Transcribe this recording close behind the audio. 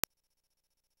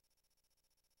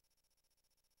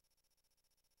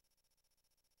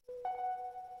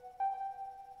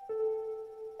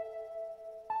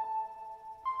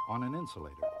On an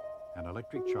insulator, an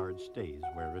electric charge stays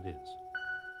where it is.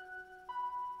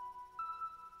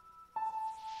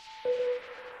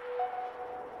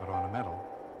 But on a metal,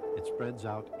 it spreads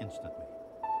out instantly.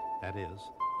 That is,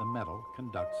 the metal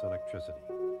conducts electricity.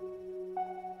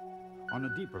 On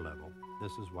a deeper level,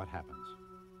 this is what happens.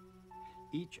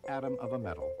 Each atom of a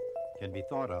metal can be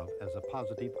thought of as a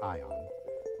positive ion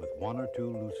with one or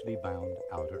two loosely bound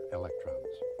outer electrons.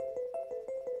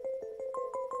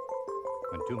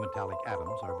 When two metallic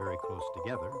atoms are very close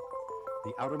together,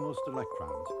 the outermost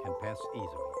electrons can pass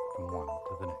easily from one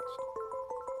to the next.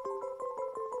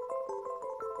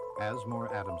 As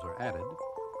more atoms are added,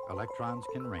 electrons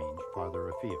can range farther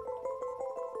afield.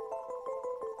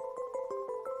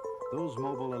 Those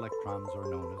mobile electrons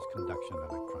are known as conduction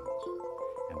electrons,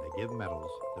 and they give metals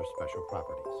their special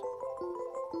properties.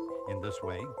 In this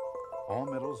way, all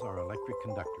metals are electric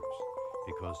conductors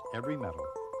because every metal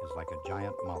is like a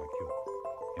giant molecule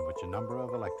in which a number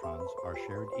of electrons are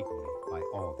shared equally by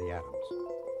all the atoms.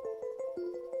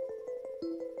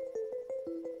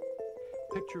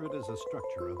 Picture it as a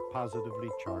structure of positively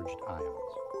charged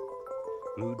ions,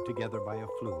 glued together by a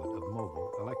fluid of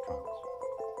mobile electrons.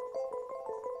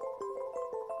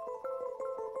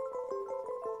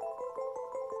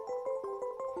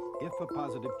 If a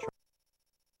positive charge